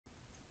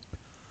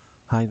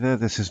Hi there,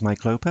 this is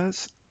Mike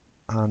Lopez,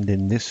 and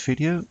in this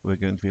video we're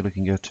going to be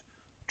looking at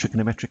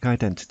trigonometric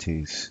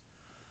identities.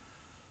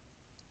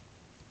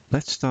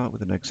 Let's start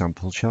with an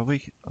example, shall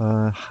we?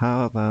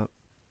 How about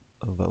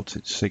a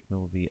voltage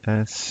signal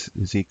Vs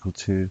is equal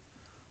to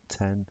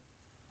 10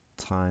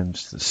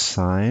 times the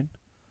sine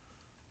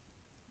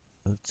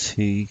of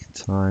t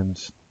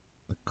times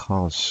the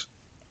cos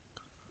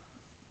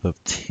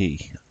of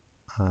t.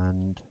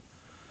 And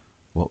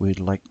what we'd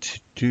like to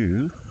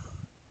do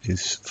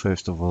is,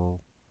 first of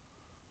all,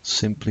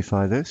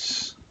 simplify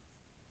this.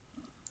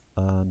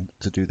 And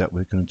to do that,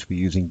 we're going to be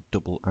using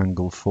double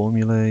angle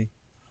formulae.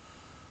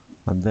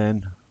 And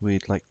then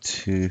we'd like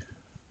to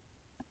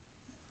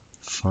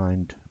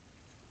find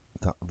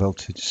that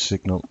voltage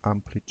signal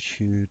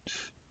amplitude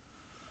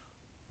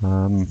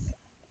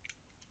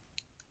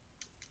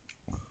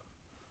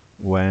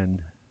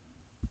when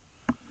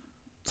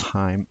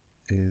time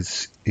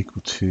is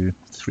equal to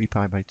 3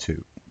 pi by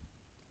 2.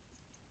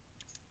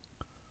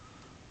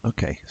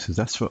 Okay, so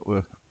that's what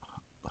we're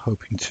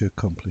hoping to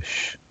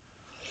accomplish.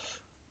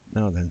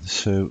 Now then,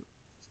 so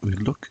we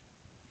look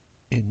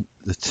in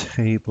the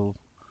table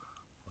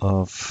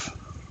of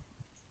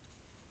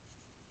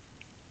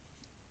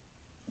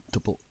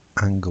double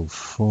angle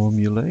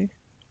formulae.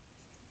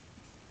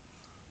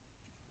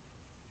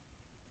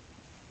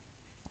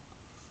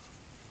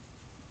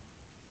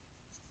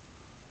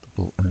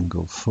 Double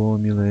angle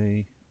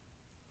formulae,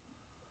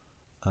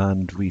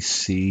 and we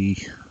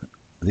see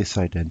this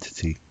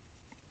identity.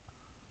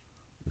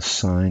 The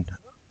sine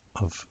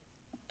of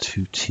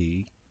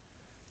 2t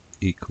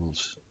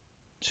equals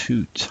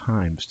 2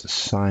 times the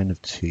sine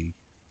of t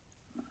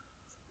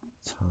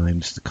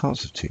times the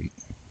cos of t.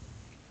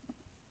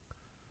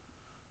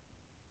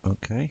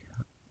 Okay,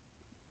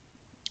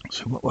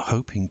 so what we're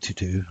hoping to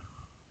do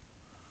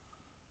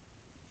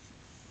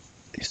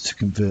is to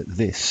convert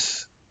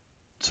this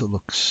to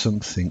look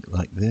something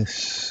like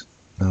this.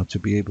 Now, to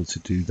be able to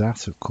do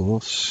that, of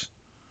course,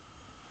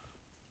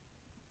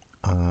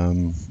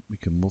 we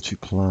can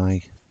multiply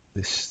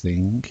this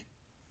thing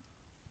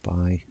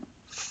by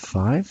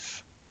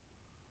 5.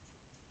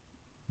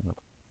 Well,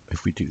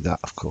 if we do that,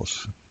 of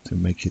course, to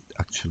make it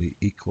actually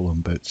equal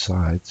on both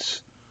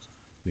sides,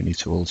 we need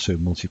to also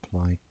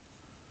multiply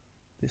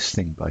this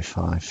thing by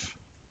 5.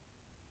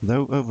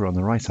 Though over on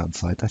the right hand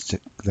side, that's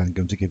then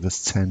going to give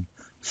us 10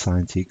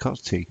 sine t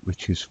cos t,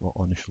 which is what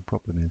our initial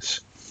problem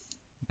is.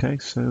 Okay,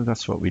 so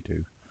that's what we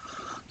do.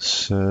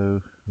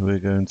 So we're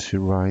going to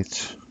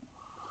write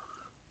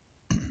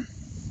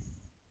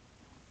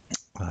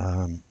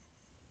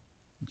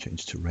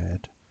change to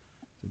red.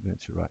 So we're going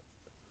to write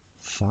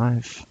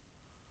 5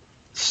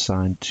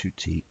 sine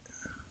 2t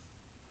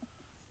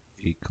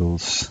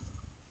equals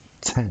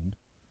 10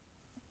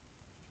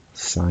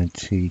 sine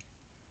t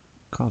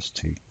cos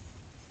t.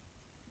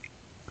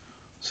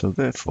 So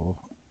therefore,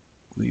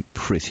 we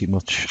pretty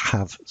much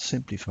have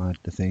simplified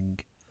the thing.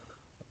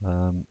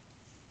 That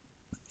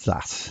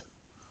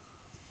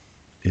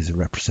is a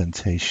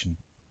representation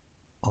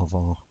of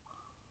our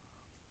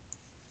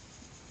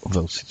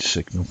voltage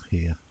signal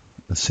here,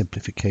 a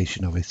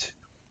simplification of it.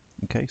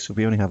 Okay, so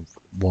we only have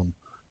one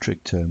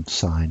trig term,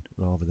 sine,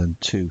 rather than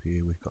two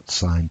here. We've got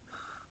sine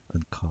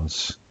and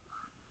cos.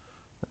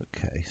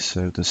 Okay,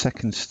 so the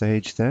second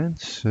stage then,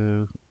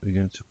 so we're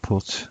going to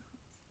put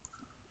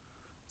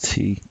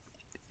t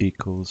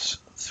equals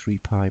 3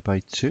 pi by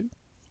 2,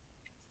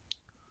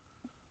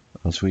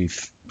 as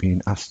we've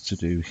been asked to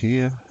do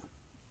here.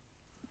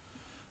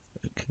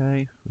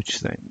 Okay,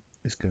 which then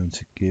is going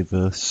to give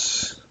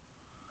us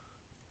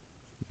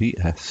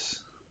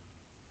Vs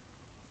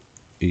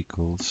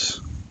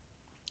equals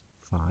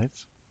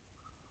 5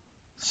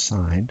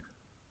 sine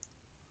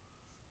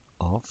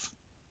of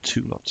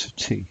 2 lots of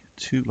t.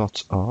 2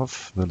 lots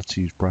of, well, let's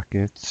use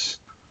brackets,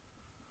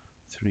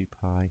 3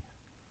 pi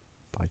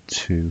by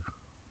 2,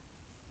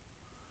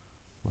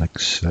 like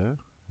so.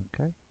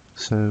 Okay,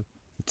 so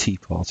the t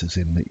part is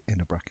in the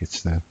inner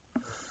brackets there.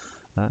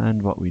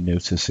 And what we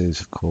notice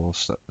is, of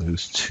course, that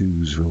those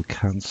 2's will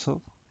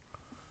cancel,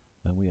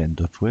 and we end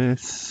up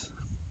with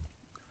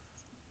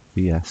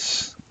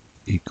Vs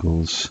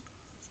equals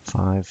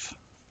 5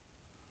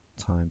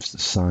 times the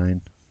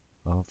sine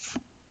of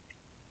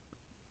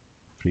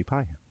 3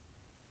 pi.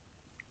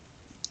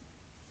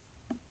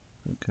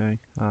 Okay,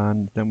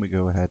 and then we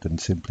go ahead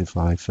and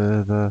simplify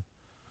further.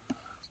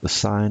 The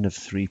sine of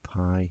 3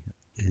 pi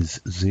is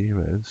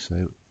 0,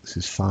 so this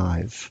is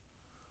 5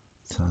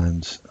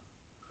 times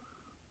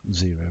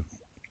 0,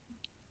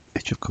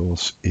 which of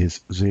course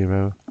is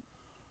 0.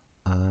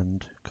 And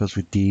because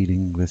we're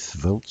dealing with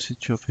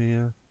voltage up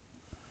here,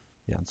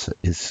 the answer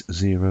is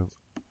 0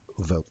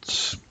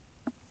 volts.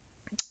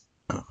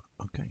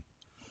 Okay,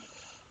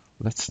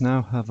 let's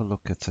now have a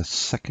look at a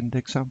second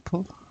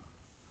example.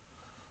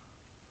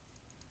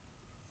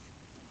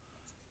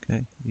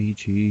 Okay,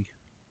 e.g.,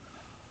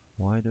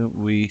 why don't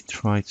we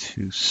try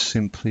to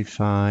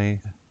simplify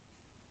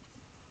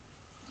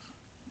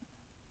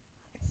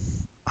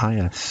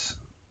IS?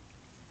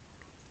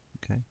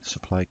 Okay,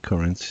 supply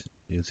current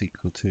is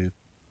equal to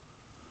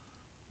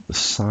the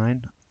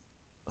sine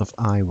of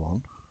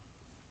I1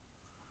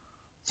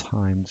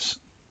 times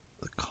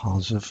the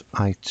cos of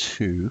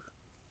I2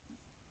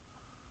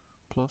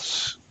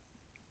 plus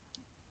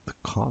the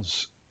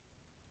cos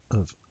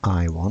of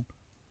I1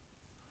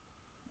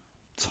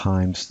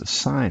 times the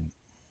sine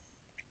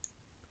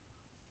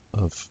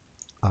of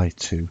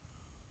I2.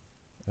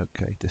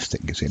 Okay, this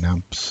thing is in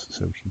amps,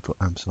 so we can put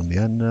amps on the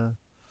end there.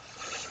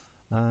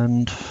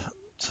 And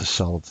to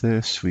solve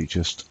this, we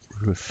just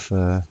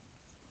refer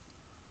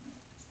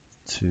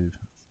to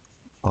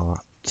our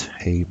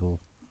table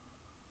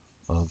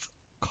of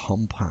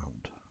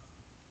compound,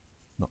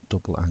 not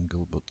double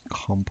angle, but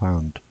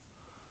compound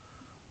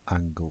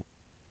angle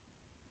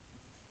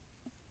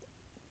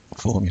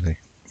formulae.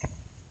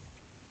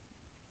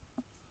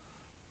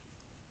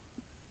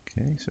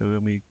 Okay, so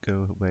when we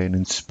go away and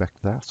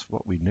inspect that,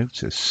 what we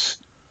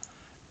notice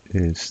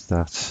is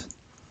that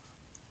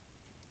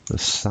the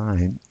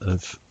sine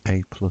of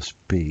A plus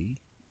B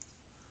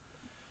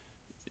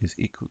is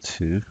equal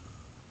to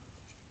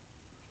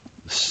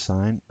the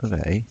sine of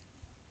A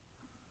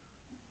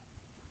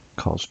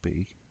cos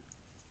B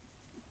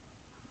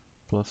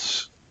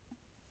plus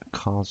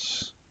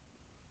cos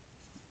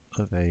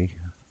of A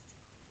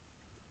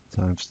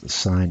times the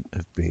sine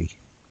of B.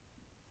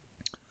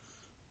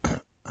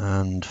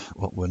 And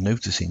what we're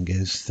noticing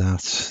is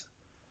that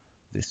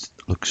this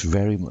looks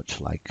very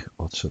much like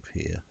what's up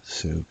here.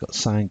 So we've got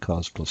sine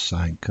cos plus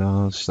sine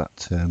cos. That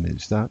term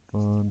is that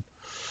one.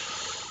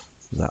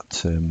 That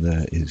term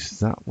there is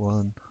that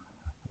one,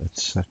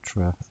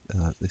 etc.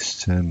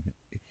 This term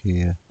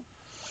here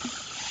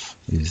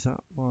is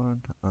that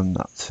one, and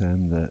that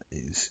term there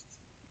is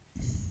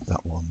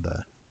that one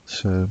there.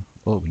 So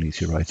all we need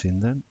to write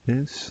in then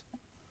is,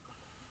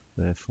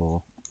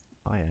 therefore,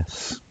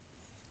 IS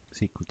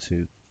is equal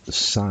to the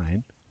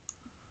sine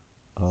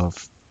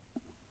of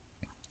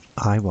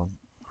I1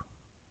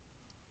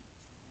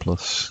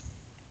 plus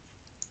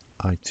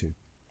I2.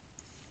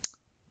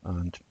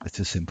 And it's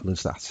as simple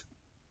as that.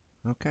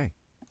 Okay,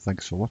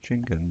 thanks for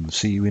watching, and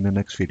see you in the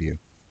next video.